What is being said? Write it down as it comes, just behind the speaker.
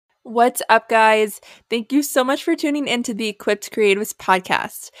What's up, guys? Thank you so much for tuning into the Equipped Creatives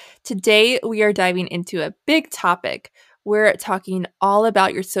podcast. Today, we are diving into a big topic. We're talking all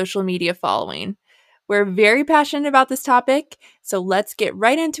about your social media following. We're very passionate about this topic, so let's get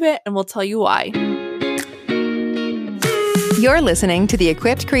right into it and we'll tell you why. You're listening to the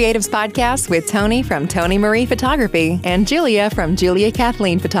Equipped Creatives podcast with Tony from Tony Marie Photography and Julia from Julia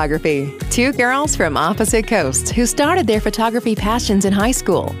Kathleen Photography. Two girls from opposite coasts who started their photography passions in high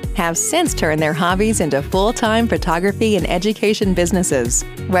school have since turned their hobbies into full-time photography and education businesses.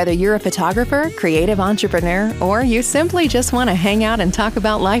 Whether you're a photographer, creative entrepreneur, or you simply just want to hang out and talk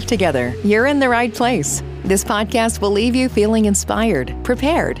about life together, you're in the right place. This podcast will leave you feeling inspired,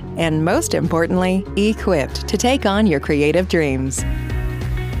 prepared, and most importantly, equipped to take on your creative dreams.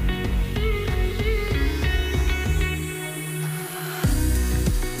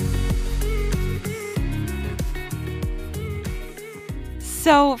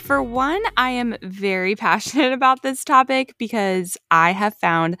 So, for one, I am very passionate about this topic because I have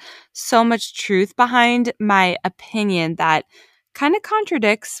found so much truth behind my opinion that kind of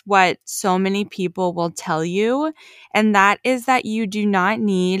contradicts what so many people will tell you. And that is that you do not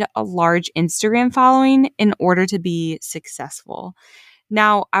need a large Instagram following in order to be successful.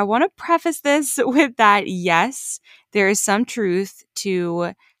 Now, I want to preface this with that, yes, there is some truth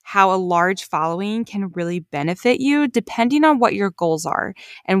to how a large following can really benefit you depending on what your goals are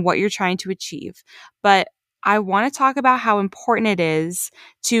and what you're trying to achieve. But I want to talk about how important it is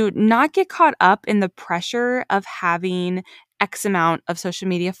to not get caught up in the pressure of having X amount of social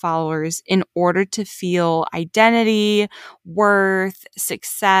media followers in order to feel identity, worth,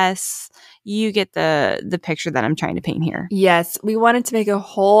 success. You get the picture that I'm trying to paint here. Yes, we wanted to make a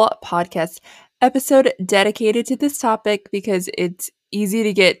whole podcast episode dedicated to this topic because it's easy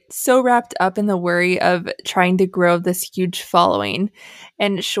to get so wrapped up in the worry of trying to grow this huge following.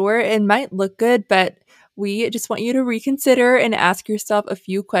 And sure, it might look good, but we just want you to reconsider and ask yourself a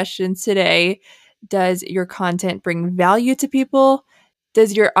few questions today. Does your content bring value to people?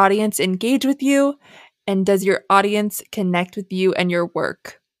 Does your audience engage with you? And does your audience connect with you and your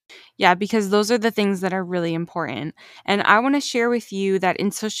work? Yeah, because those are the things that are really important. And I want to share with you that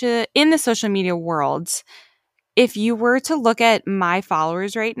in the social media world, if you were to look at my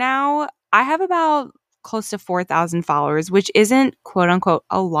followers right now, I have about close to 4,000 followers, which isn't quote unquote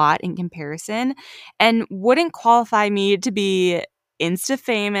a lot in comparison and wouldn't qualify me to be Insta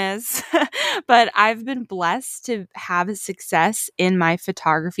famous, but I've been blessed to have success in my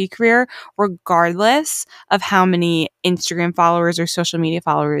photography career, regardless of how many Instagram followers or social media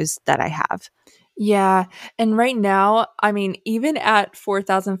followers that I have. Yeah. And right now, I mean, even at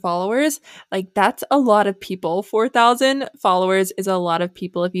 4,000 followers, like that's a lot of people. 4,000 followers is a lot of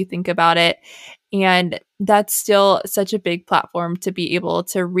people if you think about it. And that's still such a big platform to be able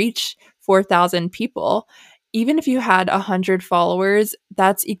to reach 4,000 people. Even if you had 100 followers,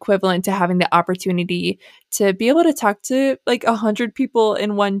 that's equivalent to having the opportunity to be able to talk to like 100 people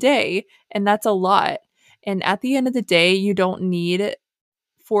in one day. And that's a lot. And at the end of the day, you don't need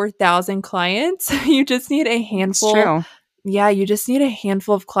 4,000 clients. You just need a handful. It's true. Yeah, you just need a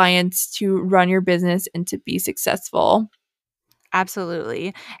handful of clients to run your business and to be successful.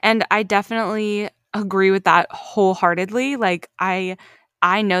 Absolutely. And I definitely agree with that wholeheartedly. Like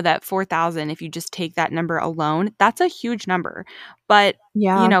I know that 4,000, if you just take that number alone, that's a huge number. But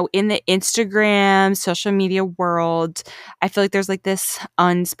Yeah. you know, in the Instagram, social media world, I feel like there's like this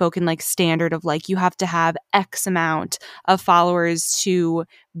unspoken like standard of like you have to have X amount of followers to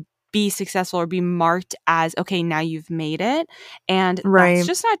be successful or be marked as, okay, now you've made it. And Right. that's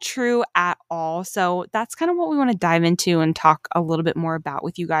just not true at all. So that's kind of what we want to dive into and talk a little bit more about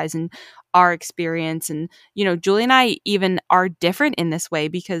with you guys and our experience. And, you know, Julie and I even are different in this way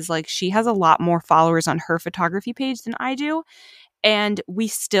because like she has a lot more followers on her photography page than I do. And we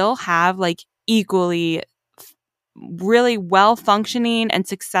still have like equally really well functioning and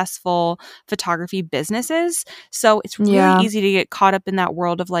successful photography businesses. So it's really easy to get caught up in that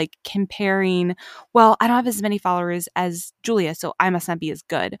world of like comparing, well, I don't have as many followers as Julia, so I must not be as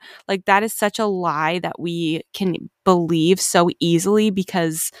good. Like that is such a lie that we can believe so easily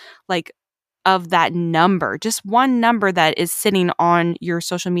because like of that number, just one number that is sitting on your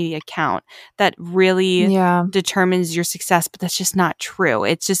social media account that really determines your success, but that's just not true.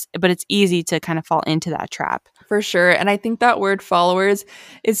 But it's easy to kind of fall into that trap. For sure. And I think that word followers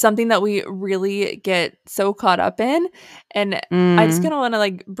is something that we really get so caught up in. And I just kind of want to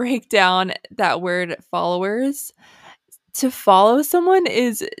like break down that word followers. To follow someone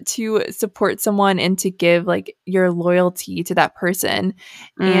is to support someone and to give like your loyalty to that person.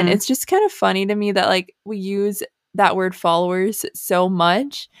 And it's just kind of funny to me that like we use that word followers so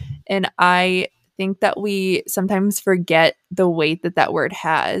much And I think that we sometimes forget the weight that that word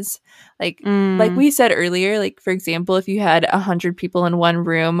has. Like we said earlier, like for example, if you had 100 people in one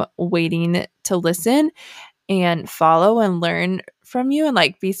room waiting to listen and follow and learn from you and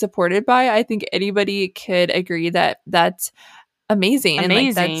like be supported by, I think anybody could agree that that's amazing. And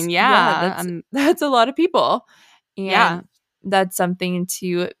like Amazing. that's a lot of people. Yeah. And that's something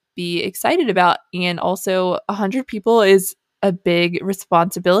to be excited about. And also 100 people is a big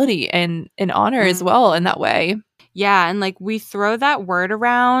responsibility and an honor as well in that way. Yeah, and like we throw that word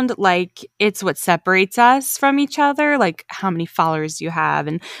around like it's what separates us from each other, like how many followers you have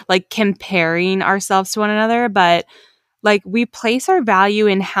and like comparing ourselves to one another, but like we place our value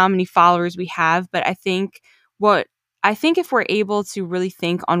in how many followers we have, but I think if we're able to really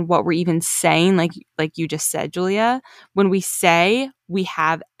think on what we're even saying, like you just said, Julia, when we say we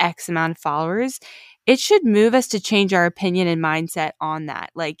have X amount of followers, it should move us to change our opinion and mindset on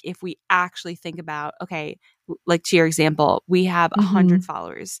that. Like if we actually think about, okay, like to your example, we have 100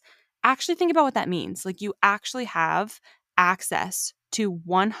 followers. Actually think about what that means. Like you actually have access to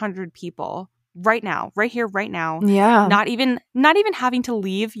 100 people right now, right here, right now. Yeah. Not even having to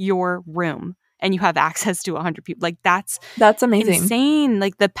leave your room and you have access to 100 people. Like that's amazing. Insane.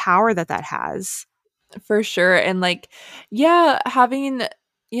 Like the power that has. For sure. And like, yeah, having,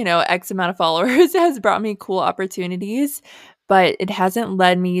 X amount of followers has brought me cool opportunities, but it hasn't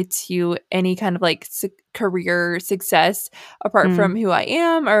led me to any kind of like career success apart from who I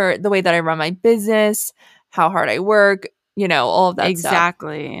am or the way that I run my business, how hard I work, all of that stuff.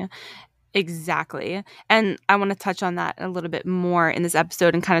 Exactly. And I want to touch on that a little bit more in this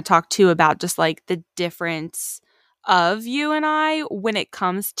episode and kind of talk too about just like the difference of you and I when it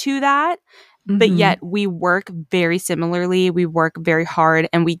comes to that. But yet we work very similarly. We work very hard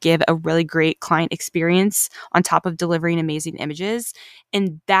and we give a really great client experience on top of delivering amazing images.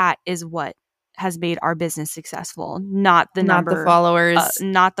 And that is what has made our business successful, not the number, not the followers.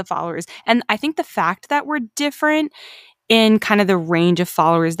 Not the followers. And I think the fact that we're different in kind of the range of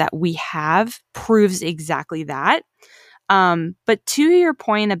followers that we have proves exactly that. But to your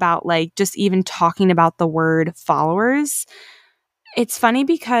point about like just even talking about the word followers, it's funny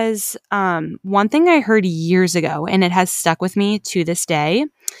because one thing I heard years ago, and it has stuck with me to this day,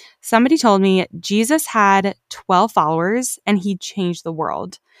 somebody told me Jesus had 12 followers and he changed the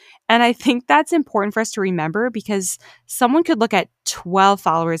world. And I think that's important for us to remember because someone could look at 12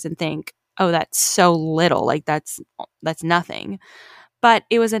 followers and think, oh, that's so little. Like that's nothing. But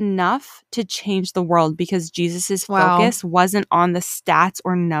it was enough to change the world because Jesus's focus wasn't on the stats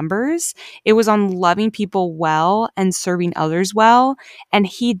or numbers. It was on loving people well and serving others well. And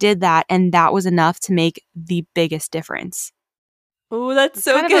he did that. And that was enough to make the biggest difference. Oh, that's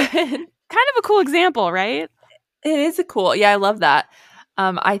so good. Kind of a cool example, right? It is a cool. Yeah, I love that.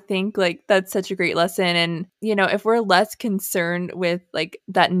 I think like that's such a great lesson. And, if we're less concerned with like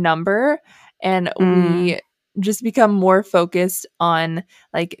that number and we just become more focused on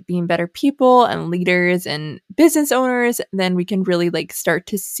like being better people and leaders and business owners, then we can really like start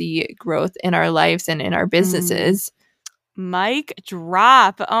to see growth in our lives and in our businesses. Mic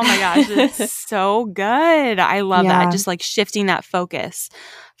drop. Oh my gosh, it's so good. I love that. Just like shifting that focus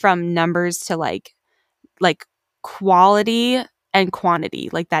from numbers to like quality and quantity,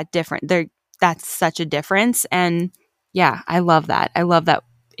 like that different. That's such a difference. And yeah, I love that. I love that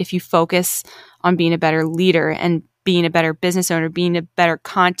if you focus on being a better leader and being a better business owner, being a better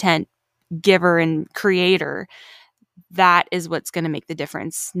content giver and creator, that is what's going to make the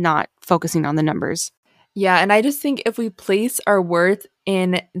difference, not focusing on the numbers. Yeah. And I just think if we place our worth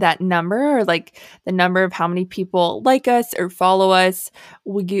in that number or like the number of how many people like us or follow us,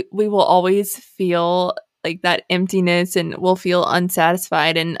 we will always feel like that emptiness and we'll feel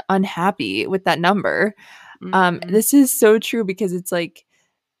unsatisfied and unhappy with that number. This is so true because it's like,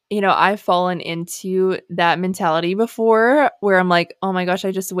 I've fallen into that mentality before where I'm like, oh my gosh,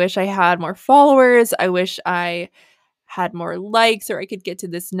 I just wish I had more followers. I wish I had more likes or I could get to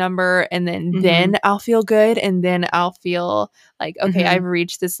this number and then I'll feel good. And then I'll feel like, okay, I've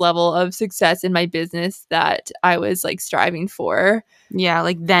reached this level of success in my business that I was like striving for. Yeah.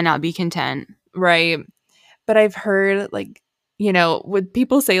 Like then I'll be content. Right. But I've heard like, would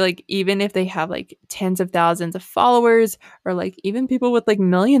people say like even if they have like tens of thousands of followers or like even people with like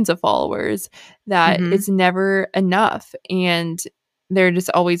millions of followers that it's never enough and they're just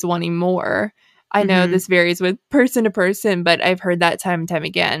always wanting more. I know this varies with person to person, but I've heard that time and time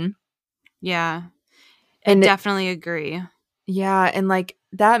again. Yeah. And definitely agree. Yeah. And like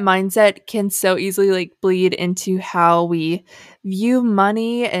that mindset can so easily like bleed into how we view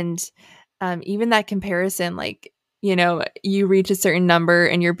money and even that comparison, like you reach a certain number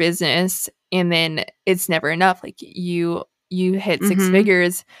in your business and then it's never enough. Like you hit 6 Mhm.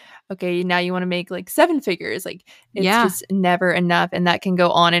 figures. Okay, now you want to make like 7 figures. Like it's Yeah. just never enough, and that can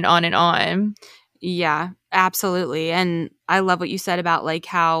go on and on and on. Yeah, absolutely. And I love what you said about like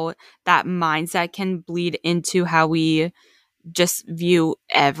how that mindset can bleed into how we just view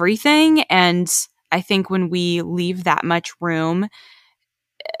everything. And I think when we leave that much room,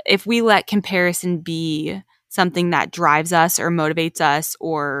 if we let comparison be something that drives us or motivates us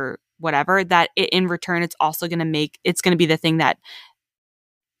or whatever, that in return, it's also going to it's going to be the thing that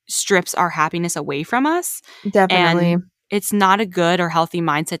strips our happiness away from us. Definitely. And it's not a good or healthy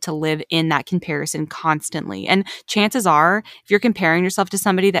mindset to live in that comparison constantly. And chances are, if you're comparing yourself to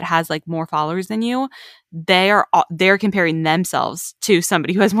somebody that has like more followers than you, they're comparing themselves to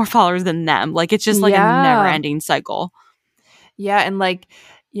somebody who has more followers than them. Like it's just like a never Yeah. ending cycle. Yeah, and like,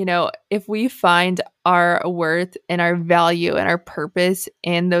 if we find our worth and our value and our purpose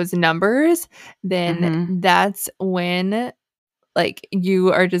in those numbers, then Mm-hmm. that's when like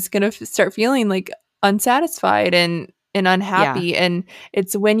you are just going to start feeling like unsatisfied and Yeah. unhappy, and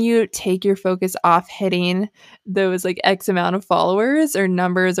it's when you take your focus off hitting those like X amount of followers or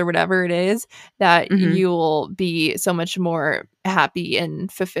numbers or whatever it is that Mm-hmm. you will be so much more happy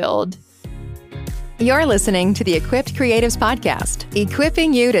and fulfilled. You're listening to the Equipped Creatives Podcast,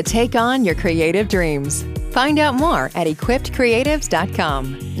 equipping you to take on your creative dreams. Find out more at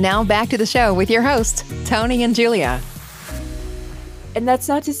equippedcreatives.com. Now back to the show with your hosts, Tony and Julia. And that's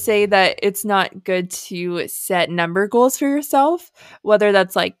not to say that it's not good to set number goals for yourself, whether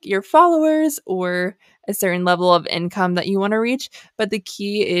that's like your followers or a certain level of income that you want to reach. But the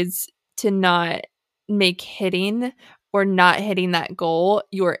key is to not make hitting or not hitting that goal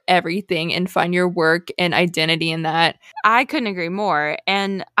your everything and find your work and identity in that. I couldn't agree more.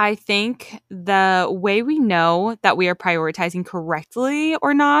 And I think the way we know that we are prioritizing correctly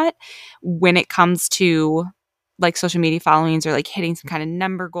or not when it comes to like social media followings or like hitting some kind of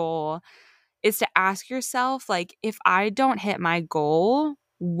number goal is to ask yourself, like, if I don't hit my goal,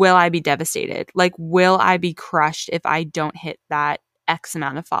 will I be devastated? Like, will I be crushed if I don't hit that X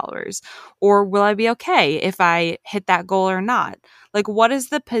amount of followers? Or will I be okay if I hit that goal or not? Like, what is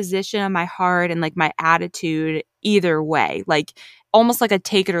the position of my heart and like my attitude either way? Like, almost like a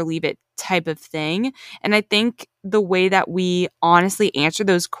take it or leave it type of thing. And I think the way that we honestly answer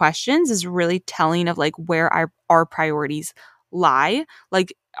those questions is really telling of like where our priorities lie.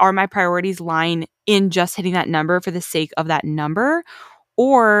 Like, are my priorities lying in just hitting that number for the sake of that number?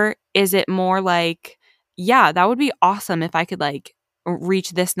 Or is it more like, yeah, that would be awesome if I could like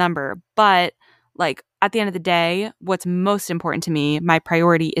reach this number. But like at the end of the day, what's most important to me, my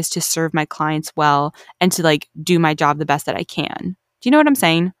priority is to serve my clients well and to like do my job the best that I can. Do you know what I'm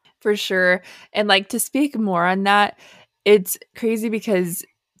saying? For sure. And like to speak more on that, it's crazy because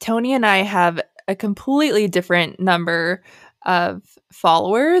Tony and I have a completely different number of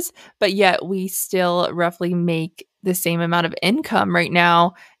followers, but yet we still roughly make the same amount of income right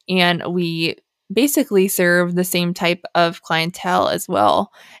now. And we basically serve the same type of clientele as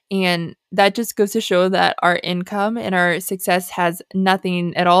well. And that just goes to show that our income and our success has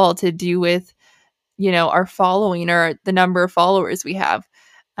nothing at all to do with, our following or the number of followers we have.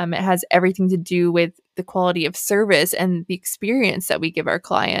 It has everything to do with the quality of service and the experience that we give our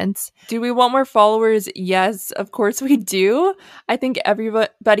clients. Do we want more followers? Yes, of course we do. I think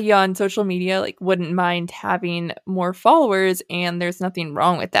everybody on social media like wouldn't mind having more followers, and there's nothing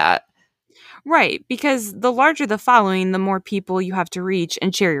wrong with that. Right, because the larger the following, the more people you have to reach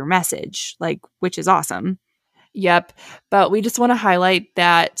and share your message, like, which is awesome. Yep, but we just want to highlight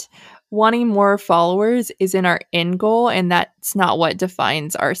that wanting more followers isn't our end goal, and that's not what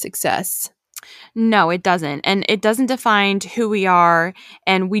defines our success. No, it doesn't. And it doesn't define who we are,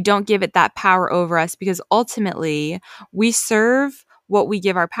 and we don't give it that power over us because ultimately we serve what we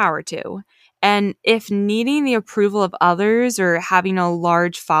give our power to. And if needing the approval of others or having a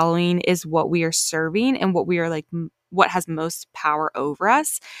large following is what we are serving and what we are like, what has most power over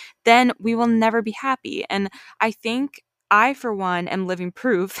us, then we will never be happy. And I think I, for one, am living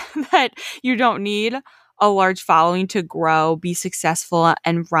proof that you don't need a large following to grow, be successful,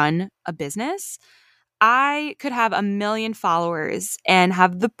 and run a business. I could have 1 million followers and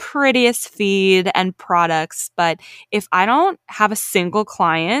have the prettiest feed and products, but if I don't have a single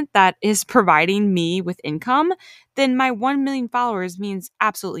client that is providing me with income, then my 1 million followers means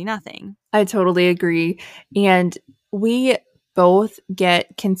absolutely nothing. I totally agree. And we both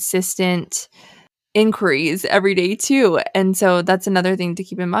get consistent inquiries every day too. And so that's another thing to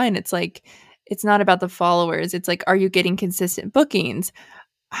keep in mind. It's like, it's not about the followers. It's like, are you getting consistent bookings?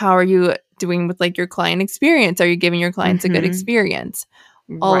 How are you doing with like your client experience? Are you giving your clients a good experience?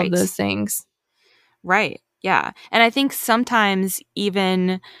 All of those things. Right. Yeah. And I think sometimes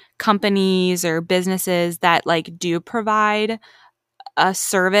even companies or businesses that like do provide a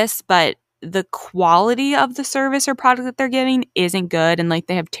service, but the quality of the service or product that they're giving isn't good, and like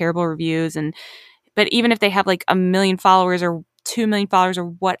they have terrible reviews, and but even if they have like 1 million followers or 2 million followers or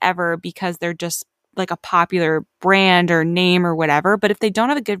whatever, because they're just like a popular brand or name or whatever, but if they don't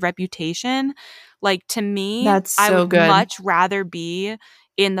have a good reputation, like to me, That's I so would good. much rather be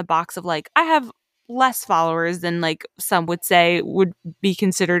in the box of like, I have less followers than like some would say would be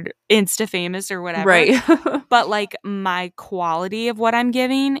considered insta famous or whatever. Right. But like my quality of what I'm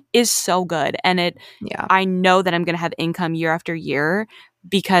giving is so good. And Yeah. I know that I'm going to have income year after year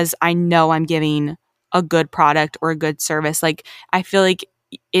because I know I'm giving a good product or a good service. Like I feel like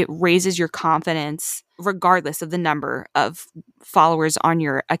it raises your confidence regardless of the number of followers on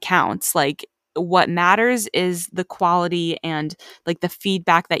your accounts. Like what matters is the quality and like the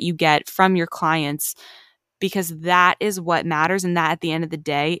feedback that you get from your clients, because that is what matters, and that at the end of the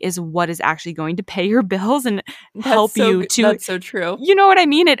day is what is actually going to pay your bills and help you to That's so true. you know what I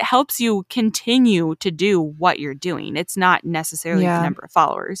mean? It helps you continue to do what you're doing. It's not necessarily the number of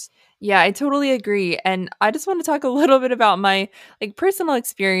followers. Yeah, I totally agree. And I just want to talk a little bit about my like personal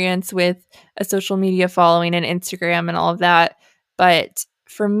experience with a social media following and Instagram and all of that. But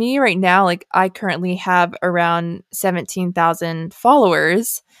for me right now, like I currently have around 17,000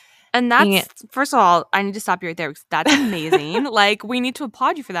 followers. And that's, first of all, I need to stop you right there because that's amazing. Like, we need to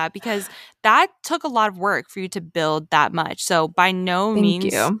applaud you for that because that took a lot of work for you to build that much. So, by no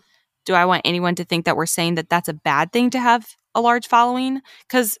means do I want anyone to think that we're saying that that's a bad thing to have a large following,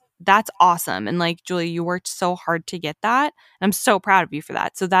 because that's awesome. And, like, Julia, you worked so hard to get that. And I'm so proud of you for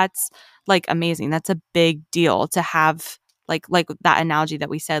that. So, that's, like, amazing. That's a big deal to have. Like that analogy that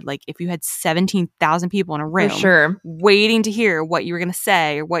we said, like if you had 17,000 people in a room waiting to hear what you were going to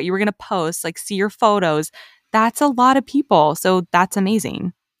say or what you were going to post, like see your photos, that's a lot of people. So that's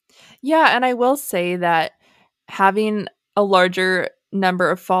amazing. Yeah. And I will say that having a larger number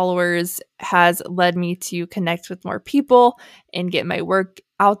of followers has led me to connect with more people and get my work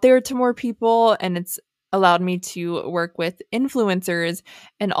out there to more people. And it's allowed me to work with influencers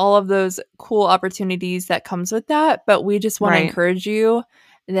and all of those cool opportunities that comes with that. But we just want to encourage you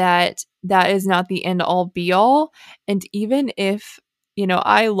that that is not the end all be all. And even if, you know,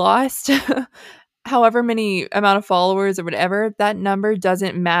 I lost however many amount of followers or whatever, that number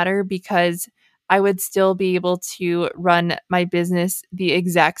doesn't matter because I would still be able to run my business the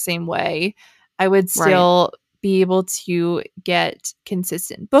exact same way. I would still be able to get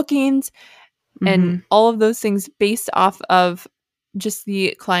consistent bookings and all of those things based off of just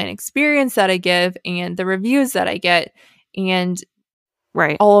the client experience that I give and the reviews that I get and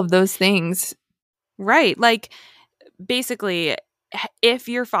all of those things. Right. Like basically, if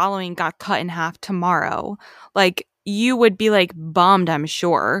your following got cut in half tomorrow, like you would be like bummed, I'm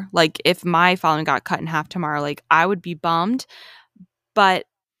sure. Like if my following got cut in half tomorrow, like I would be bummed, but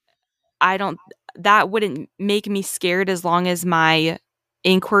that wouldn't make me scared as long as my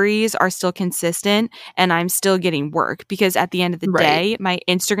inquiries are still consistent and I'm still getting work, because at the end of the day, my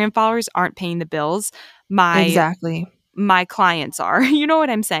Instagram followers aren't paying the bills. My clients are. You know what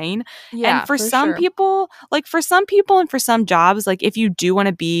I'm saying? Yeah. And for some people, like for some people and for some jobs, like if you do want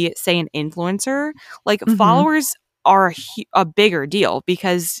to be, say, an influencer, like followers are a bigger deal,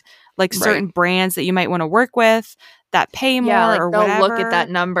 because like certain brands that you might want to work with that pay more or they'll whatever. Look at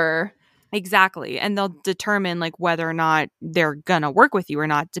that number. Exactly. And they'll determine like whether or not they're going to work with you or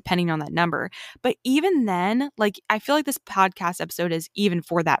not, depending on that number. But even then, like I feel like this podcast episode is even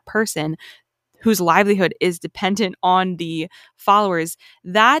for that person whose livelihood is dependent on the followers.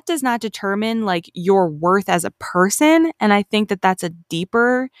 That does not determine like your worth as a person. And I think that that's a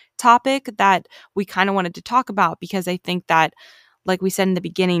deeper topic that we kind of wanted to talk about, because I think that, like we said in the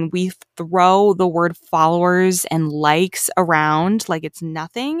beginning, we throw the word followers and likes around like it's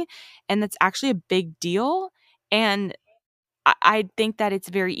nothing. And that's actually a big deal. And I think that it's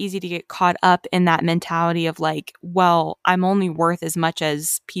very easy to get caught up in that mentality of like, well, I'm only worth as much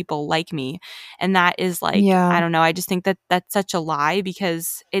as people like me. And that is like, I don't know. I just think that that's such a lie,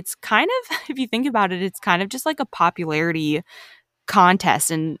 because it's kind of, if you think about it, it's kind of just like a popularity contest.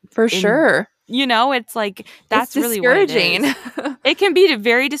 And for sure, you know, it's like, that's it's really discouraging. What it is. It can be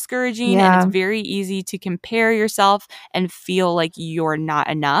very discouraging, and it's very easy to compare yourself and feel like you're not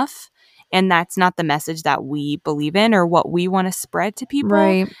enough. And that's not the message that we believe in or what we want to spread to people.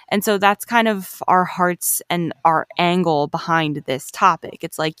 Right. And so that's kind of our hearts and our angle behind this topic.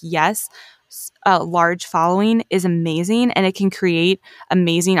 It's like, yes, a large following is amazing, and it can create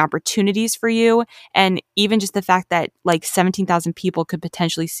amazing opportunities for you. And even just the fact that like 17,000 people could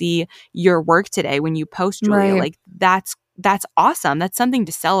potentially see your work today when you post, Julia, like that's awesome. That's something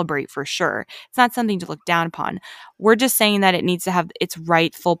to celebrate for sure. It's not something to look down upon. We're just saying that it needs to have its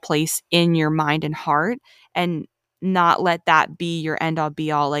rightful place in your mind and heart, and not let that be your end all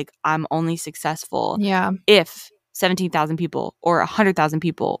be all. Like, I'm only successful if 17,000 people or 100,000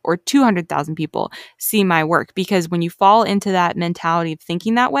 people or 200,000 people see my work. Because when you fall into that mentality of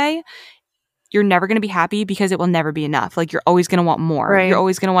thinking that way, you're never going to be happy, because it will never be enough. Like, you're always going to want more. Right. You're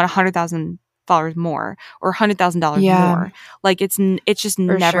always going to want 100,000 followers more or $100,000 more. Like, it's just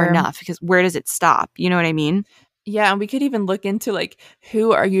never enough, because where does it stop? You know what I mean? Yeah, and we could even look into like,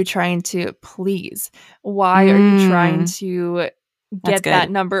 who are you trying to please? Why are you trying to get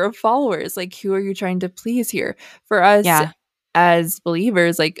that number of followers? Like, who are you trying to please here? For us as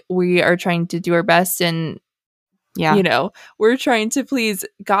believers, like, we are trying to do our best, and you know, we're trying to please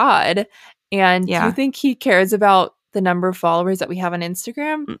God. And do you think he cares about the number of followers that we have on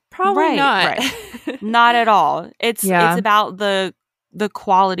Instagram? Probably not. Right. Not at all. It's about the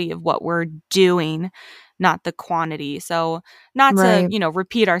quality of what we're doing, not the quantity. So not to, you know,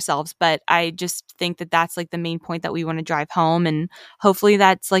 repeat ourselves, but I just think that that's like the main point that we want to drive home. And hopefully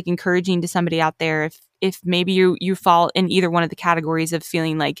that's like encouraging to somebody out there. If maybe you fall in either one of the categories of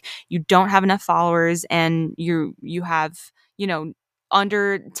feeling like you don't have enough followers, and you have, you know,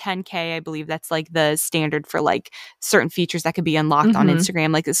 under 10K, I believe that's like the standard for like certain features that could be unlocked on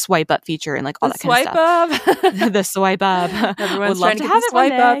Instagram, like the swipe up feature and like all that kind of stuff. The swipe up. Everyone's trying to have it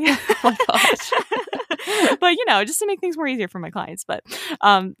swipe up. Oh my gosh. But you know, just to make things more easier for my clients. But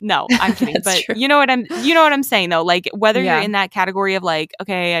no, I'm kidding. But true. you know what I'm saying though. Like, whether you're in that category of like,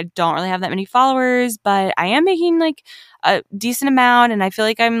 okay, I don't really have that many followers, but I am making like a decent amount, and I feel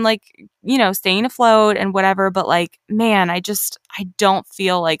like I'm like, you know, staying afloat and whatever. But like, man, I don't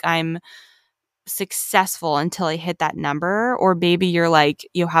feel like I'm successful until I hit that number. Or maybe you're like,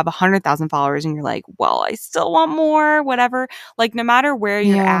 you have 100,000 followers and you're like, well, I still want more, whatever. Like, no matter where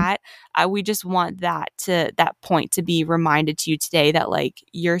you're at, we just want that point to be reminded to you today, that like,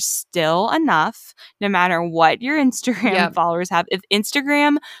 you're still enough no matter what your Instagram followers have. If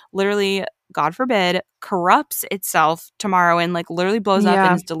Instagram literally, God forbid, corrupts itself tomorrow and like literally blows up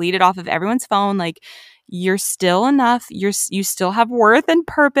and is deleted off of everyone's phone, like, you're still enough. You still have worth and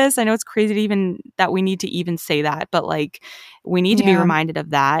purpose. I know it's crazy that we need to even say that, but like, we need to be reminded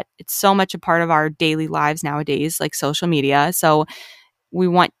of that. It's so much a part of our daily lives nowadays, like social media. So we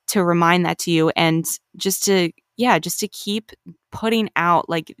want to remind that to you, and just to keep putting out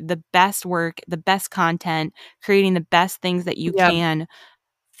like the best work, the best content, creating the best things that you can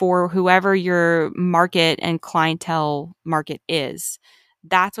for whoever your market and clientele market is.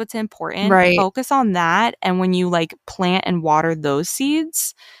 That's what's important. Right. Focus on that. And when you like plant and water those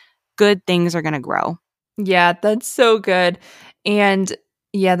seeds, good things are going to grow. Yeah, that's so good. And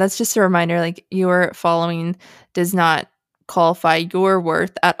yeah, that's just a reminder, like, your following does not qualify your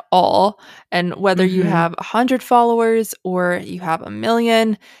worth at all. And whether you have 100 followers or you have 1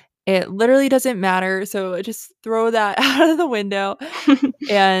 million, it literally doesn't matter. So just throw that out of the window.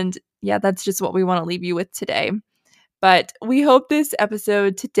 And yeah, that's just what we want to leave you with today. But we hope this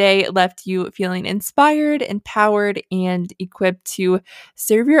episode today left you feeling inspired, empowered, and equipped to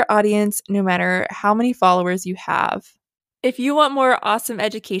serve your audience no matter how many followers you have. If you want more awesome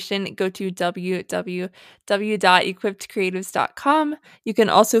education, go to www.equippedcreatives.com. You can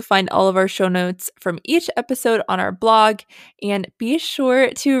also find all of our show notes from each episode on our blog, and be sure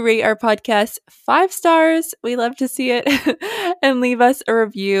to rate our podcast 5 stars. We love to see it. And leave us a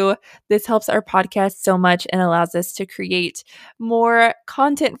review. This helps our podcast so much and allows us to create more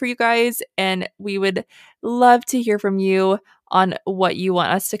content for you guys. And we would love to hear from you on what you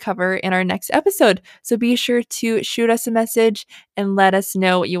want us to cover in our next episode. So be sure to shoot us a message and let us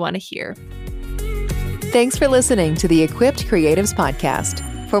know what you want to hear. Thanks for listening to the Equipped Creatives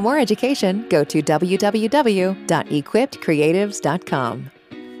Podcast. For more education, go to www.equippedcreatives.com.